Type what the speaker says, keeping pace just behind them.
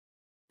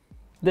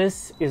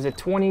This is a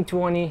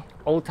 2020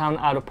 Old Town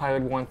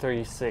AutoPilot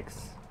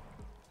 136.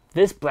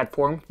 This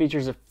platform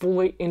features a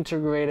fully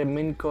integrated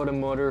Dakota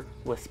motor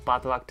with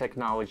spot lock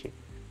technology.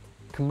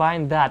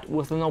 Combine that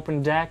with an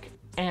open deck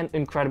and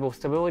incredible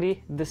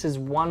stability, this is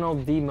one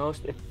of the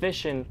most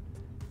efficient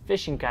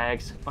fishing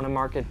kayaks on the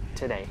market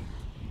today.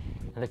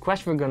 And the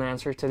question we're going to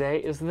answer today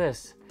is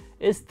this: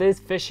 is this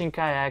fishing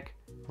kayak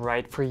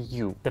right for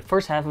you? The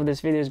first half of this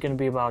video is going to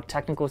be about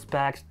technical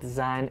specs,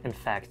 design, and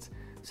facts.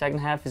 Second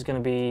half is going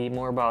to be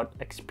more about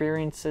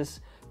experiences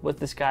with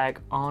this kayak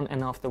on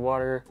and off the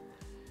water,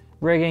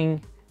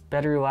 rigging,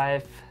 battery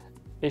life,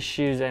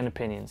 issues, and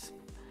opinions.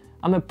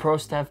 I'm a pro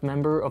staff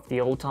member of the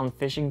Old Town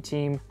fishing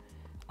team.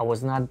 I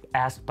was not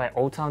asked by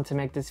Old Town to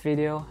make this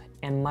video,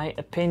 and my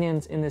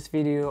opinions in this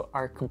video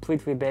are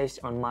completely based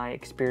on my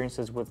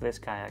experiences with this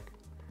kayak.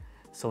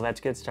 So let's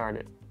get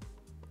started.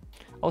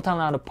 Old Town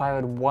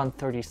AutoPilot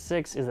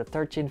 136 is a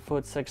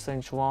 13-foot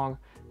 6-inch long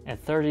and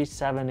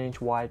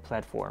 37-inch wide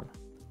platform.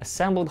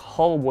 Assembled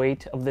hull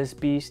weight of this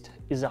beast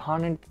is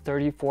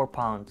 134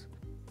 pounds.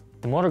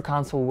 The motor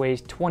console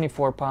weighs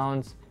 24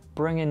 pounds,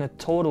 bringing the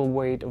total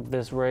weight of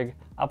this rig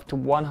up to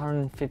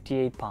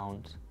 158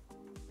 pounds.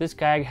 This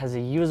kayak has a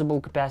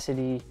usable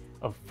capacity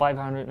of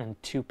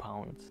 502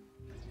 pounds.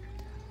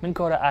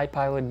 Dakota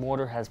iPilot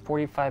motor has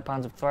 45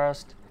 pounds of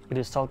thrust. It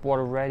is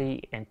saltwater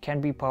ready and can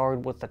be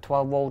powered with a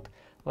 12-volt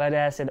lead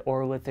acid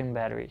or lithium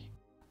battery.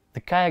 The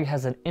kayak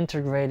has an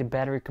integrated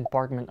battery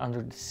compartment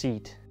under the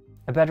seat.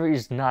 A battery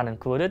is not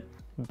included,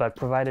 but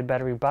provided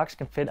battery box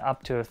can fit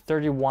up to a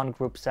 31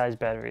 group size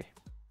battery.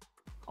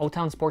 Old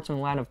Town Sportsman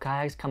line of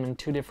kayaks come in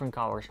two different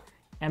colors,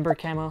 amber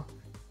camo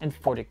and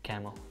Fortic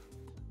camo.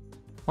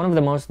 One of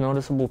the most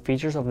noticeable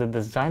features of the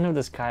design of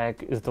this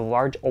kayak is the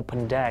large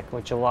open deck,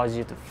 which allows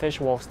you to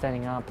fish while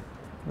standing up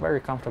very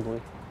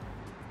comfortably.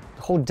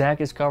 The whole deck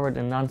is covered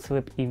in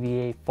non-slip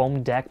EVA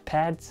foam deck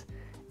pads,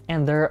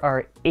 and there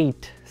are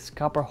 8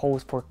 scupper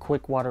holes for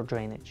quick water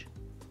drainage.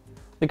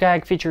 The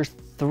kayak features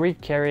 3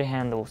 carry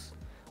handles,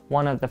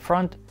 1 at the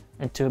front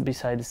and 2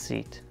 beside the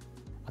seat.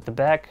 At the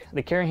back,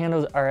 the carry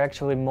handles are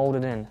actually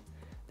molded in.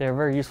 They are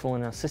very useful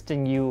in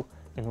assisting you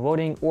in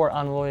loading or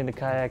unloading the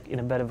kayak in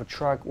a bed of a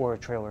truck or a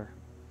trailer.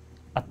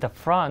 At the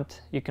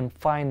front, you can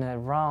find a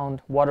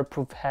round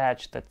waterproof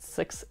hatch that's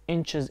 6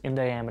 inches in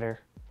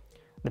diameter.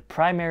 The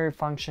primary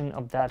function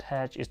of that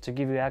hatch is to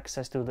give you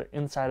access to the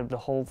inside of the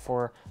hull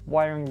for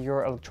wiring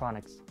your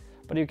electronics,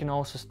 but you can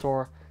also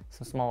store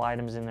some small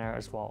items in there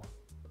as well.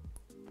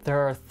 There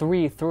are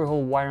 3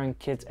 through-hole wiring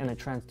kits and a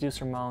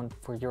transducer mount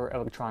for your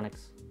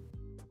electronics.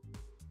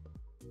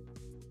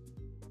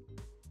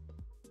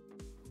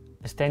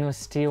 A stainless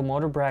steel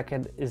motor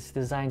bracket is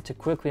designed to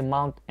quickly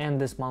mount and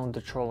dismount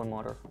the trolling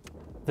motor.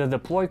 The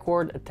deploy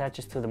cord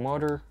attaches to the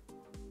motor.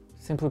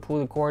 Simply pull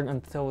the cord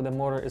until the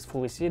motor is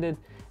fully seated,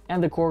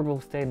 and the cord will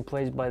stay in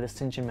place by the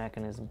cinching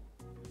mechanism.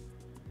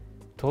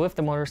 To lift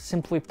the motor,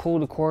 simply pull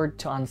the cord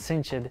to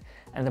uncinch it,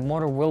 and the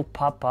motor will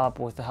pop up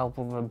with the help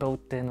of a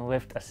built-in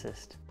lift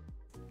assist.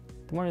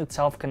 The motor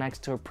itself connects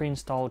to a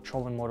pre-installed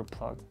trolling motor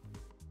plug.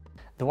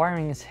 The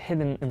wiring is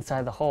hidden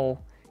inside the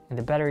hull, and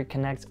the battery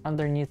connects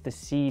underneath the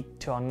seat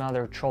to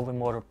another trolling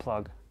motor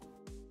plug.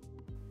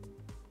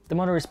 The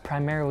motor is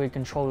primarily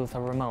controlled with a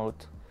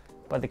remote,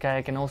 but the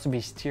kayak can also be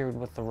steered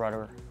with the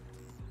rudder.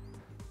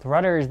 The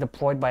rudder is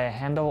deployed by a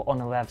handle on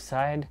the left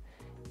side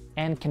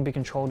and can be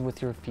controlled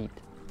with your feet.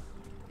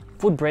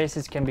 Foot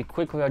braces can be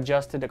quickly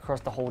adjusted across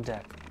the whole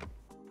deck.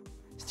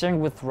 Steering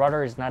with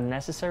rudder is not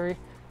necessary,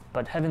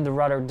 but having the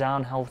rudder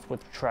down helps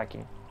with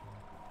tracking.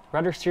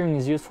 Rudder steering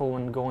is useful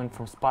when going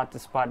from spot to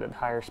spot at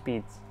higher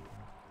speeds.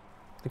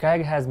 The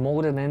kayak has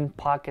molded in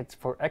pockets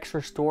for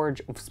extra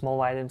storage of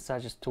small items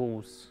such as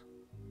tools.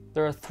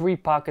 There are 3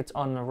 pockets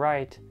on the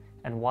right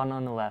and 1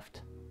 on the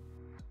left.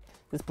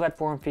 This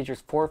platform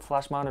features 4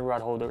 flush-mounted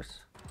rod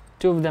holders.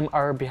 2 of them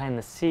are behind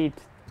the seat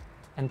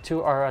and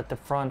 2 are at the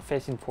front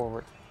facing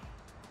forward.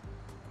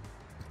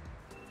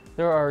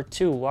 There are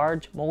 2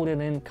 large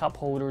molded-in cup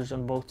holders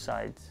on both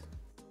sides.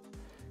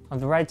 On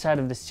the right side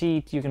of the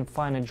seat you can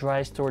find a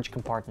dry storage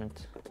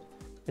compartment.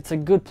 It's a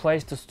good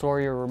place to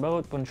store your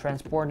remote when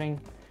transporting,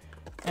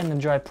 and a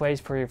dry place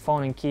for your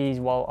phone and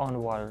keys while on the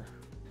water.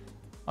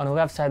 On the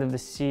left side of the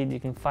seat you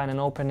can find an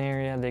open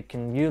area that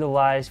can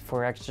utilize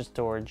for extra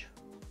storage.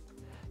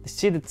 The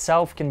seat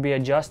itself can be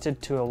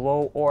adjusted to a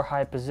low or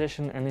high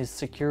position and is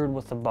secured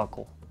with a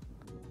buckle.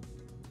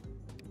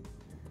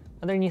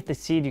 Underneath the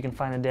seat you can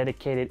find a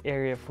dedicated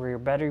area for your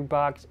battery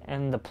box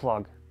and the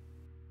plug.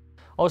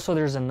 Also,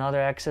 there's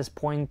another access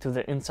point to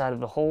the inside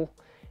of the hull,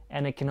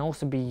 and it can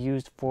also be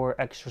used for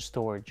extra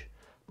storage.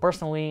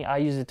 Personally, I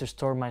use it to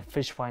store my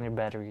fish finder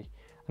battery.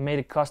 I made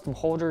a custom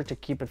holder to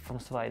keep it from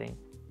sliding.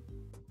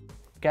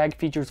 The kayak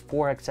features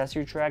 4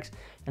 accessory tracks,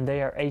 and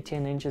they are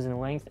 18 inches in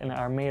length and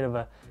are made of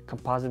a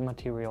composite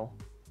material.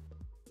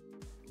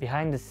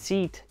 Behind the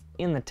seat,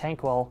 in the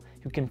tank well,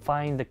 you can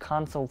find the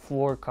console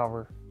floor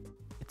cover.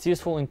 It's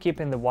useful in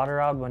keeping the water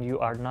out when you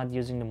are not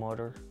using the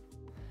motor.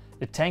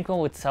 The tank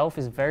well itself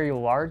is very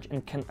large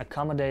and can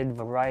accommodate a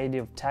variety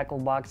of tackle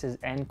boxes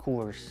and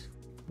coolers.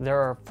 There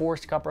are 4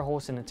 scupper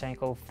holes in the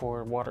tankle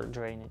for water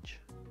drainage.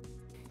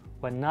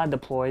 When not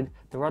deployed,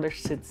 the rudder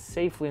sits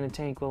safely in the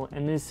tankle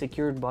and is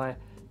secured by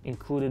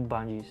included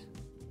bungees.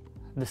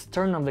 The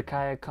stern of the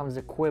kayak comes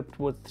equipped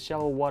with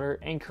shallow water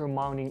anchor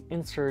mounting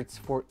inserts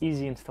for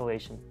easy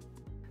installation.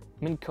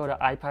 Minn Kota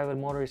iPilot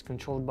motor is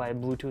controlled by a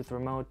Bluetooth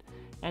remote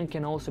and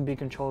can also be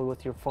controlled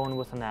with your phone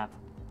with an app.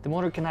 The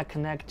motor cannot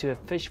connect to a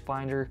fish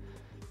finder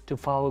to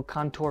follow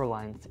contour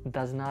lines. It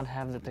does not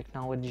have the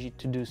technology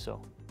to do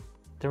so.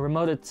 The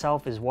remote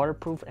itself is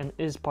waterproof and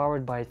is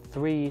powered by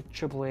 3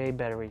 AAA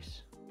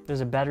batteries.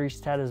 There's a battery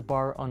status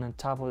bar on the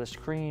top of the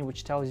screen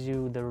which tells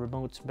you the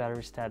remote's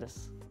battery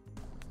status.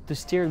 To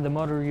steer the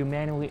motor, you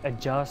manually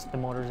adjust the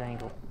motor's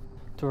angle.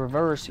 To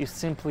reverse, you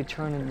simply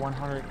turn it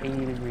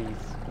 180 degrees.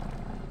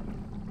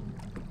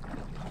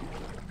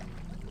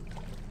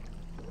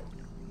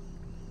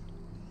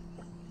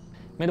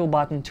 Middle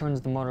button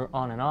turns the motor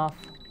on and off.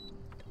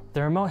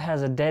 The remote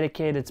has a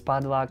dedicated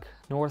spot lock,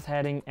 north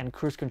heading, and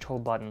cruise control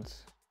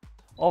buttons.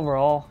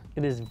 Overall,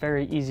 it is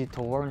very easy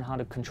to learn how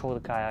to control the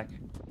kayak.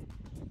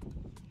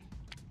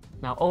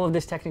 Now, all of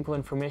this technical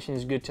information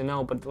is good to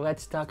know, but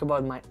let's talk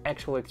about my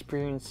actual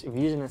experience of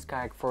using this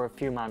kayak for a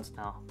few months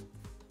now.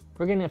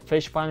 Rigging a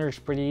fish finder is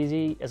pretty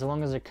easy as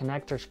long as the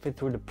connectors fit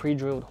through the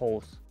pre-drilled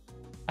holes.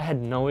 I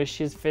had no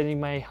issues fitting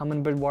my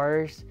Humminbird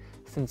wires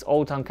since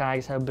Old Town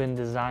kayaks have been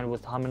designed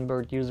with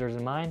Humminbird users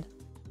in mind.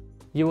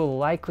 You will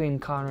likely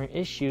encounter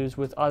issues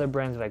with other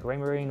brands like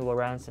Raymarine,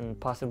 Lowrance, and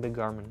possibly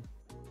Garmin.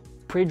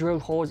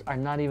 Pre-drilled holes are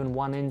not even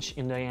 1 inch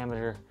in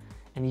diameter,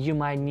 and you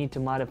might need to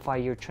modify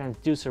your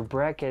transducer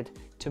bracket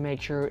to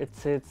make sure it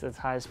sits as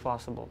high as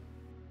possible.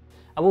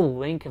 I will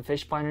link a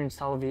fish finder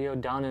install video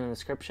down in the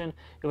description.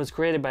 It was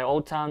created by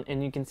Old Town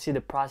and you can see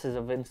the process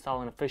of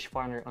installing a fish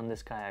finder on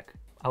this kayak.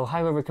 I will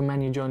highly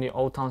recommend you join the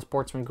Old Town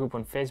Sportsman group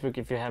on Facebook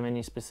if you have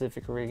any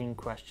specific rigging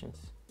questions.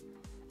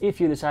 If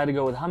you decide to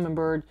go with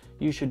Humminbird,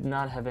 you should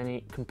not have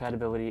any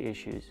compatibility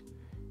issues.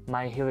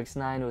 My Helix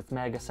 9 with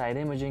Mega Side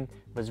Imaging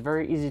was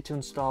very easy to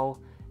install,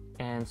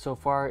 and so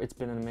far it's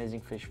been an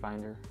amazing fish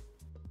finder.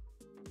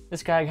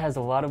 This kayak has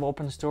a lot of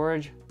open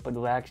storage, but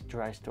lacks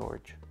dry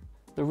storage.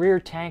 The rear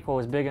tankle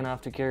is big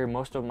enough to carry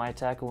most of my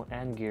tackle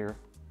and gear.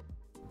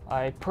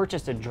 I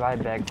purchased a dry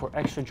bag for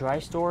extra dry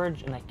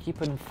storage and I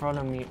keep it in front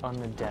of me on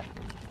the deck.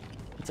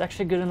 It's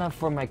actually good enough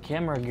for my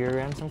camera gear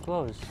and some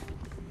clothes.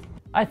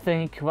 I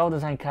think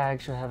well-designed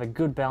kayaks should have a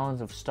good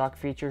balance of stock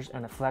features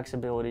and the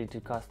flexibility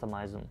to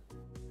customize them.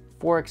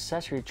 4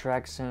 accessory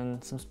tracks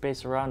and some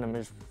space around them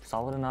is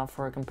solid enough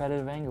for a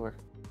competitive angler.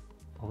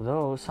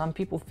 Although some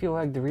people feel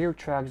like the rear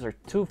tracks are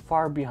too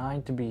far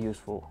behind to be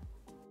useful.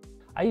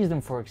 I use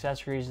them for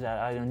accessories that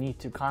I don't need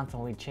to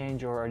constantly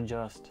change or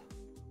adjust.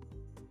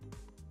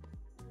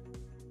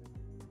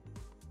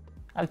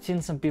 I've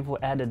seen some people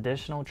add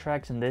additional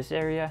tracks in this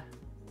area.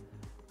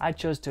 I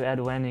chose to add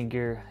landing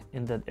gear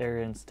in that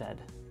area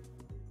instead.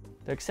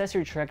 The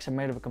accessory tracks are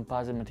made of a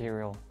composite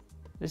material.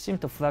 They seem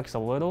to flex a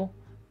little,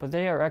 but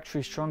they are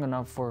actually strong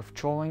enough for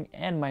trolling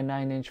and my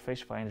 9-inch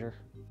fish finder.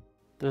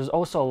 There's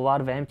also a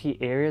lot of empty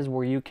areas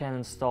where you can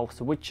install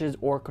switches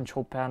or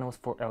control panels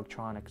for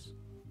electronics.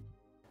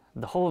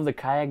 The hull of the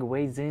kayak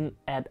weighs in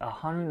at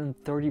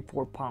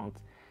 134 pounds,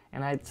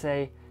 and I'd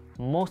say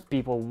most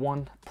people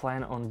won't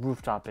plan on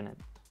rooftoping it.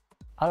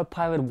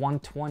 AutoPilot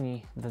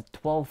 120, the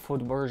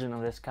 12-foot version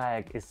of this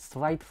kayak, is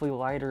slightly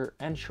lighter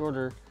and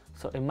shorter,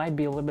 so it might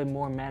be a little bit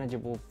more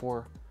manageable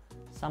for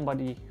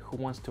somebody who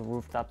wants to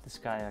rooftop this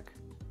kayak.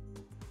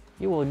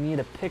 You will need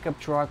a pickup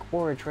truck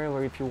or a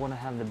trailer if you want to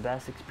have the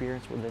best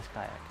experience with this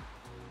kayak.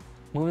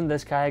 Moving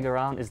this kayak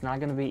around is not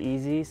going to be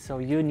easy, so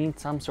you need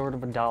some sort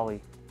of a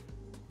dolly.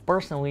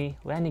 Personally,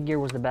 landing gear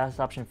was the best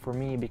option for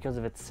me because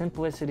of its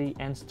simplicity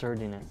and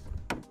sturdiness.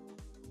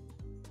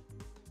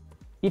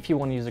 If you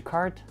want to use a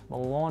cart, the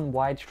long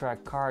wide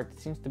track cart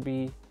seems to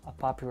be a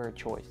popular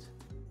choice.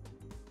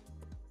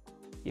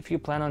 If you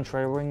plan on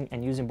trailering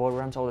and using boat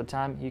ramps all the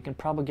time, you can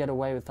probably get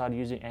away without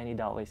using any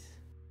dollies.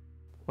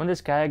 When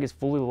this kayak is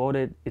fully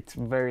loaded, it's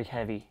very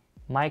heavy.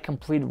 My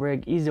complete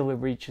rig easily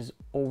reaches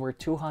over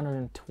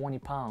 220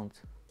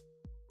 pounds.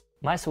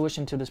 My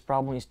solution to this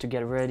problem is to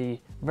get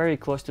ready very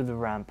close to the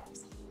ramp.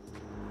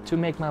 To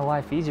make my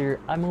life easier,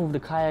 I move the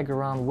kayak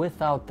around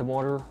without the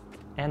motor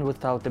and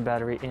without the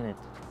battery in it.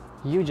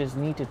 You just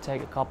need to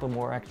take a couple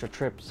more extra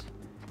trips.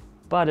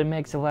 But it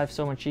makes the life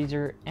so much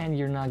easier and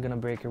you're not gonna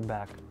break your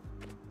back.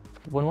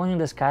 When loading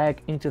this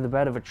kayak into the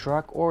bed of a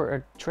truck or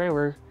a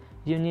trailer,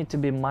 you need to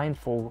be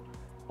mindful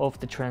of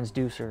the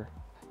transducer.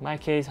 In my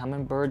case,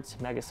 Humminbird's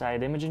Mega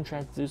Side Imaging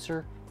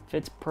transducer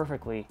fits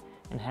perfectly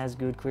and has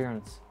good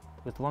clearance.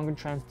 With longer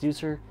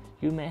transducer,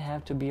 you may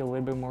have to be a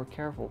little bit more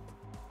careful.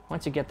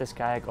 Once you get this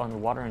kayak on the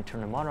water and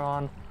turn the motor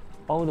on,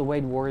 all the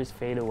weight worries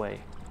fade away.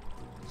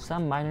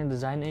 Some minor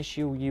design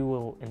issue you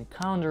will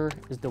encounter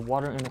is the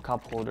water in the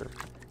cup holder.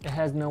 It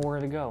has nowhere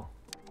to go.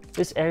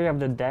 This area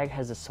of the deck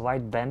has a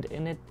slight bend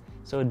in it,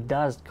 so it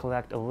does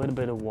collect a little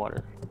bit of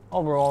water.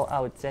 Overall, I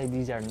would say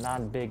these are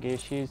not big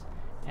issues,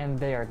 and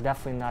they are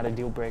definitely not a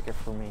deal breaker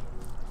for me.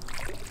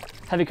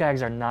 Heavy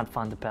kayaks are not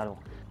fun to pedal.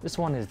 This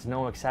one is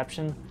no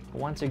exception.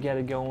 Once you get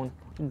it going,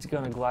 it's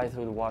gonna glide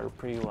through the water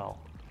pretty well.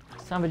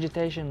 Some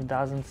vegetation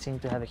doesn't seem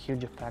to have a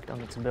huge effect on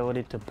its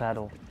ability to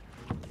pedal,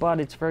 but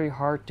it's very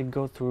hard to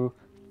go through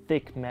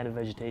thick matted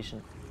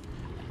vegetation.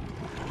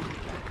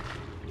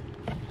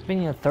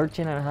 Being a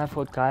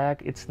 13.5-foot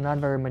kayak, it's not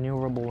very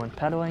maneuverable when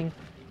pedaling,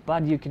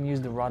 but you can use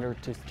the rudder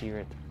to steer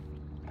it.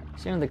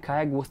 Steering the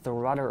kayak with the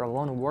rudder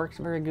alone works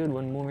very good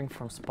when moving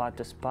from spot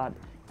to spot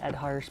at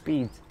higher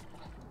speeds,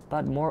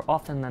 but more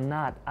often than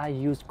not, I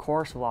use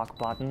course lock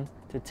button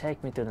to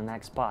take me to the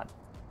next spot.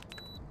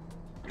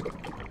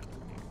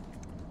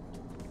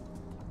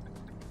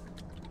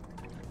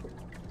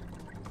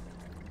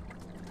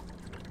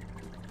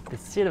 The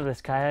seat of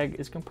this kayak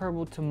is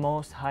comparable to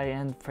most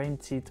high-end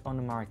framed seats on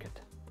the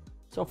market.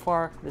 So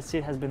far, the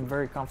seat has been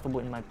very comfortable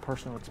in my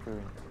personal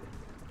experience.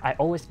 I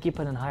always keep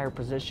it in higher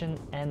position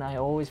and I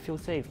always feel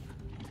safe.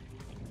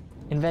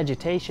 In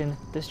vegetation,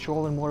 this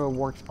trolling motor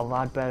works a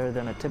lot better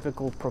than a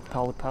typical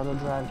propelled pedal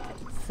drive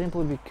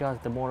simply because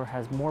the motor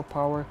has more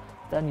power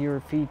than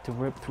your feet to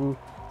rip through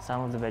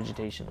some of the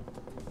vegetation.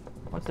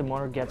 Once the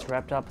motor gets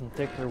wrapped up in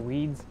thicker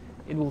weeds,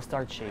 it will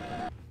start shaking.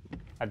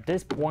 At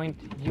this point,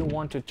 you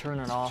want to turn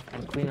it off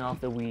and clean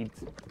off the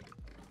weeds.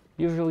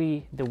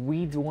 Usually, the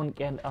weeds won't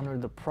get under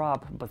the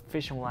prop, but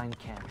fishing line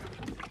can.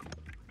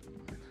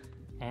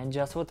 And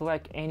just with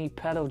like any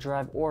pedal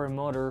drive or a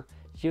motor,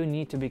 you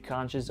need to be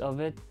conscious of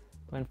it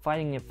when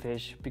fighting a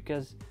fish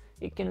because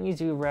it can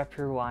easily wrap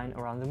your line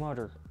around the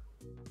motor.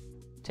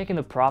 Taking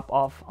the prop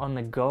off on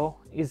the go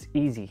is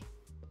easy.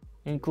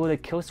 Include a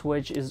kill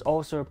switch is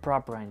also a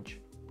prop wrench.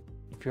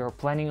 If you are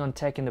planning on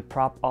taking the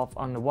prop off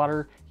on the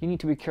water, you need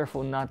to be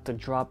careful not to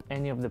drop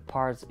any of the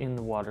parts in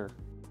the water.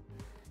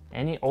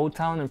 Any Old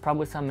Town and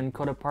probably some Minn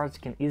Kota parts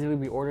can easily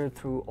be ordered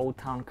through Old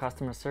Town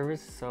customer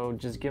service, so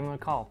just give them a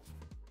call.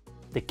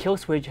 The kill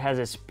switch has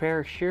a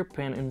spare shear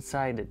pin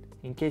inside it.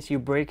 In case you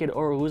break it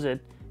or lose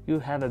it, you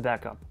have a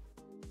backup.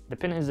 The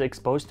pin is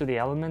exposed to the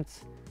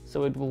elements,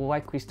 so it will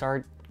likely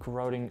start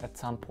corroding at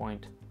some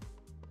point.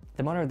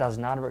 The motor does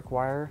not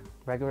require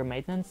regular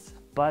maintenance,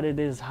 but it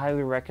is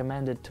highly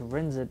recommended to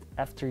rinse it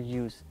after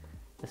use,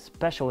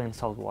 especially in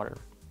salt water.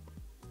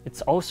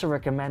 It's also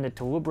recommended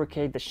to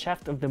lubricate the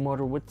shaft of the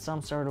motor with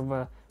some sort of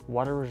a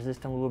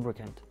water-resistant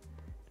lubricant.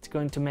 It's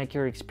going to make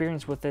your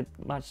experience with it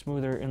much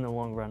smoother in the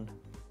long run.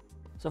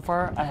 So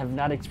far, I have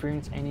not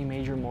experienced any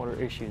major motor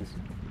issues.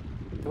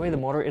 The way the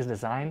motor is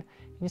designed,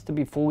 it needs to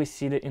be fully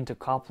seated into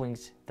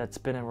couplings that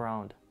spin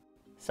around.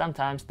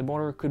 Sometimes the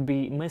motor could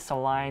be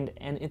misaligned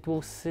and it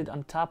will sit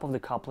on top of the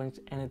couplings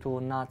and it will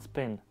not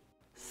spin.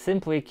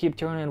 Simply keep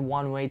turning it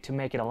one way to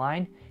make it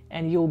align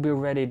and you'll be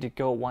ready to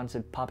go once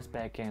it pops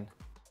back in.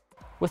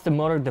 With the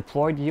motor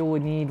deployed, you will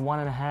need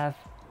 1.5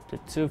 to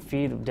 2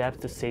 feet of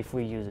depth to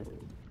safely use it.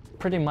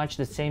 Pretty much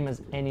the same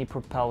as any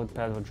propelled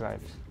pedal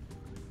drives.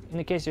 In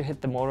the case you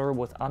hit the motor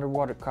with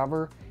underwater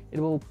cover, it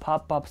will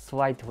pop up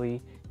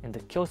slightly and the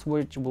kill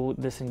switch will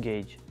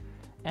disengage,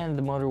 and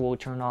the motor will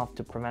turn off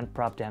to prevent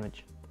prop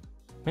damage.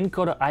 Minn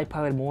Kota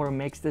iPilot motor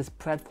makes this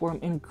platform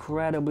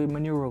incredibly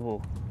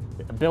maneuverable.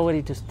 The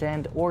ability to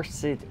stand or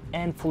sit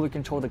and fully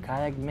control the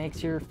kayak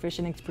makes your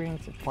fishing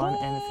experience fun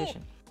and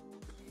efficient.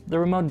 The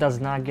remote does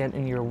not get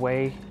in your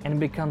way and it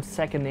becomes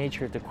second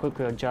nature to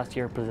quickly adjust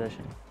your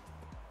position.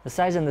 The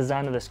size and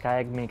design of this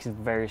kayak makes it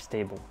very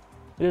stable.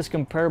 It is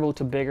comparable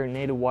to bigger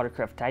native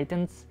watercraft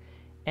Titans,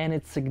 and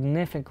it's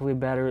significantly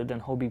better than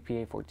Hobie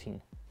PA14.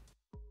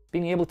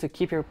 Being able to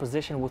keep your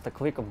position with the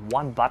click of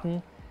one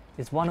button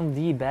is one of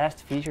the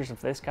best features of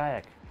this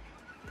kayak.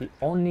 The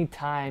only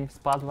time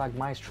spot lock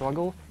might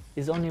struggle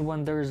is only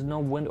when there is no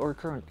wind or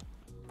current.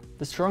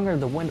 The stronger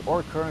the wind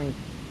or current,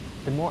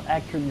 the more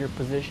accurate your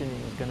positioning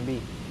is going to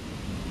be.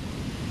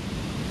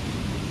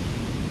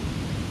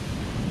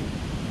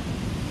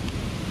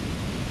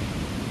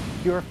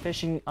 If you're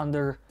fishing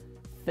under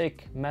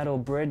thick metal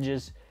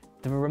bridges,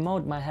 the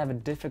remote might have a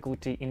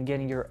difficulty in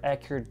getting your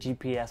accurate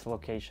GPS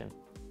location.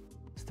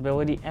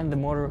 Stability and the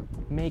motor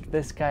make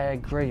this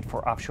kayak great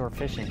for offshore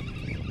fishing.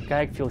 The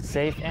kayak feels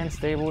safe and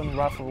stable in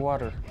rougher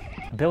water.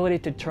 Ability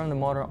to turn the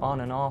motor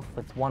on and off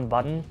with one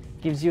button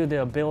gives you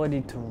the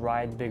ability to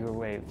ride bigger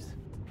waves.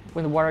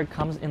 When the water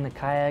comes in the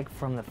kayak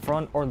from the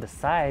front or the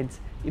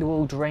sides, it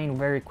will drain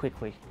very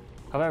quickly.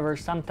 However,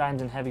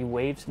 sometimes in heavy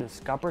waves, the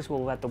scuppers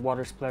will let the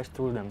water splash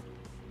through them.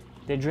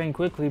 They drain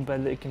quickly,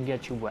 but it can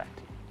get you wet.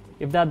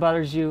 If that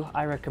bothers you,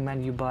 I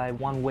recommend you buy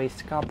one-way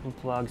scupper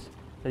plugs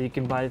that you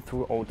can buy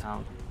through Old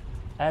Town.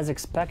 As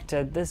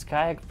expected, this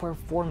kayak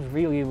performs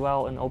really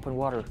well in open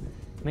water.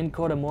 Minn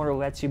Kota motor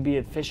lets you be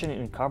efficient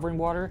in covering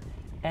water,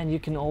 and you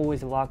can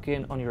always lock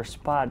in on your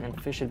spot and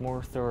fish it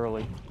more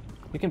thoroughly.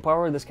 You can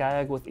power this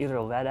kayak with either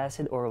a lead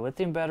acid or a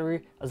lithium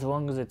battery as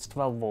long as it's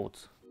 12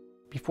 volts.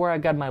 Before I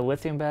got my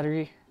lithium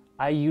battery,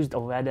 I used a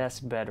lead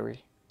acid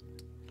battery.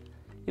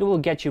 It will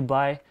get you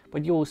by,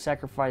 but you will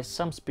sacrifice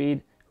some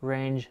speed,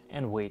 range,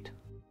 and weight.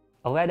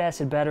 A lead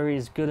acid battery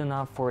is good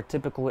enough for a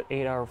typical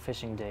 8-hour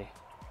fishing day.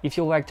 If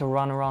you like to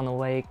run around the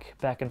lake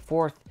back and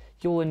forth,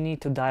 you will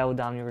need to dial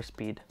down your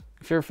speed.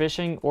 If you're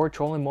fishing or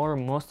trolling motor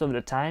most of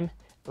the time,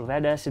 a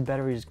lead acid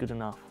battery is good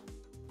enough.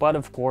 But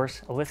of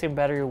course, a lithium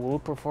battery will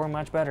perform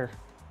much better.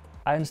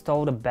 I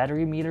installed a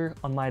battery meter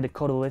on my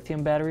Dakota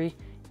lithium battery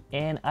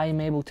and I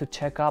am able to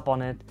check up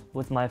on it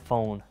with my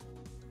phone.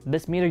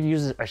 This meter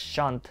uses a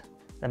shunt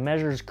that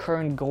measures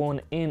current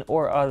going in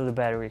or out of the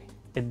battery.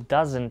 It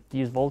doesn't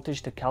use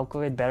voltage to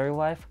calculate battery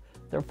life,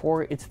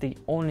 therefore it's the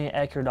only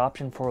accurate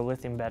option for a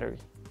lithium battery.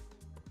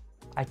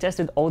 I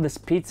tested all the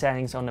speed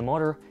settings on the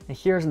motor and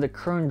here's the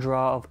current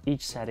draw of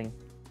each setting.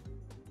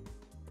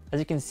 As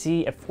you can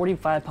see, a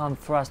 45 pound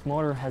thrust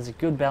motor has a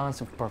good balance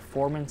of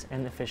performance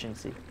and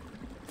efficiency.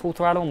 Full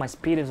throttle, my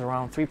speed is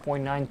around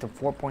 3.9 to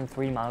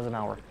 4.3 miles an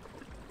hour.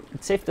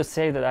 It's safe to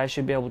say that I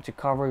should be able to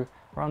cover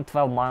around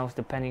 12 miles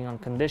depending on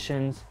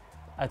conditions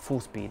at full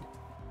speed.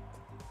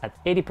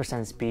 At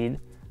 80% speed,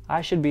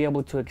 I should be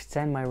able to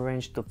extend my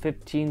range to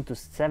 15 to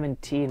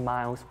 17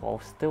 miles while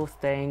still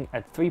staying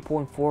at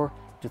 3.4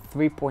 to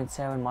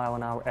 3.7 mile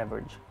an hour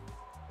average.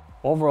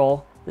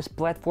 Overall, this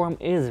platform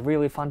is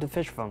really fun to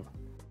fish from.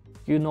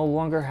 You no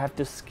longer have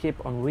to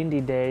skip on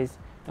windy days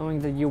knowing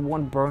that you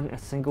won't burn a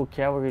single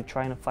calorie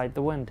trying to fight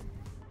the wind.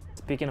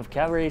 Speaking of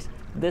calories,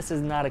 this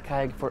is not a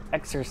kayak for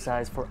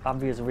exercise for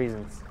obvious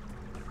reasons.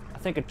 I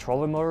think a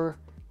trolling motor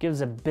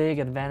gives a big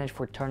advantage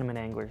for tournament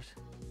anglers.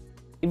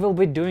 It will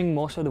be doing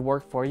most of the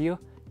work for you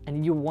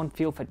and you won't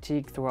feel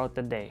fatigued throughout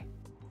the day.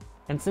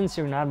 And since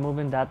you're not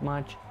moving that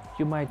much,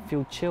 you might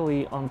feel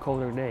chilly on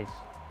colder days.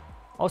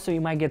 Also,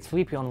 you might get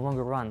sleepy on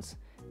longer runs,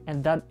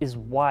 and that is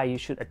why you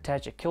should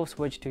attach a kill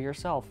switch to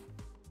yourself.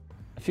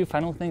 A few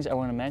final things I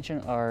want to mention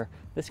are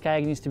this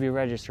kayak needs to be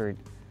registered.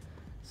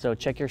 So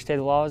check your state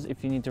laws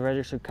if you need to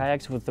register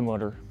kayaks with the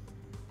motor.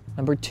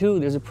 Number 2,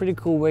 there's a pretty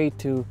cool way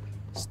to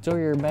store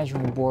your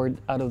measuring board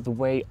out of the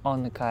way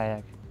on the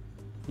kayak.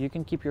 You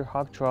can keep your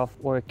hog trough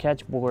or a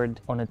catch board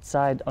on its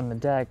side on the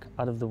deck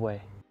out of the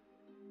way.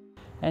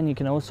 And you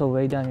can also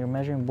lay down your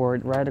measuring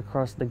board right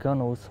across the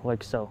gunnels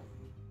like so.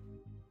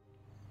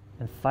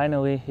 And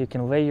finally, you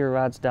can lay your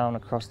rods down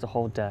across the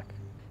whole deck.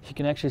 You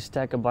can actually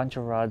stack a bunch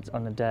of rods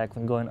on the deck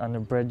when going under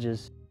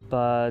bridges,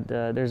 but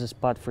there's a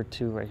spot for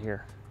 2 right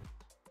here.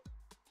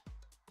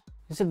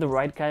 Is it the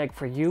right kayak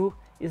for you?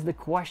 Is the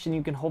question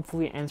you can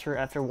hopefully answer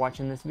after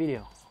watching this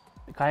video.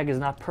 The kayak is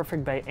not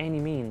perfect by any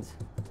means.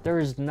 There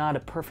is not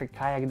a perfect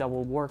kayak that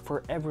will work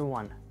for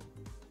everyone.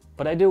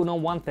 But I do know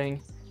one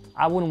thing,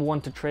 I wouldn't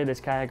want to trade this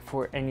kayak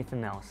for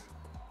anything else.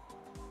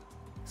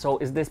 So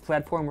is this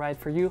platform right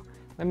for you?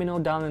 Let me know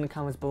down in the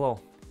comments below.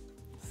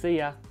 See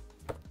ya!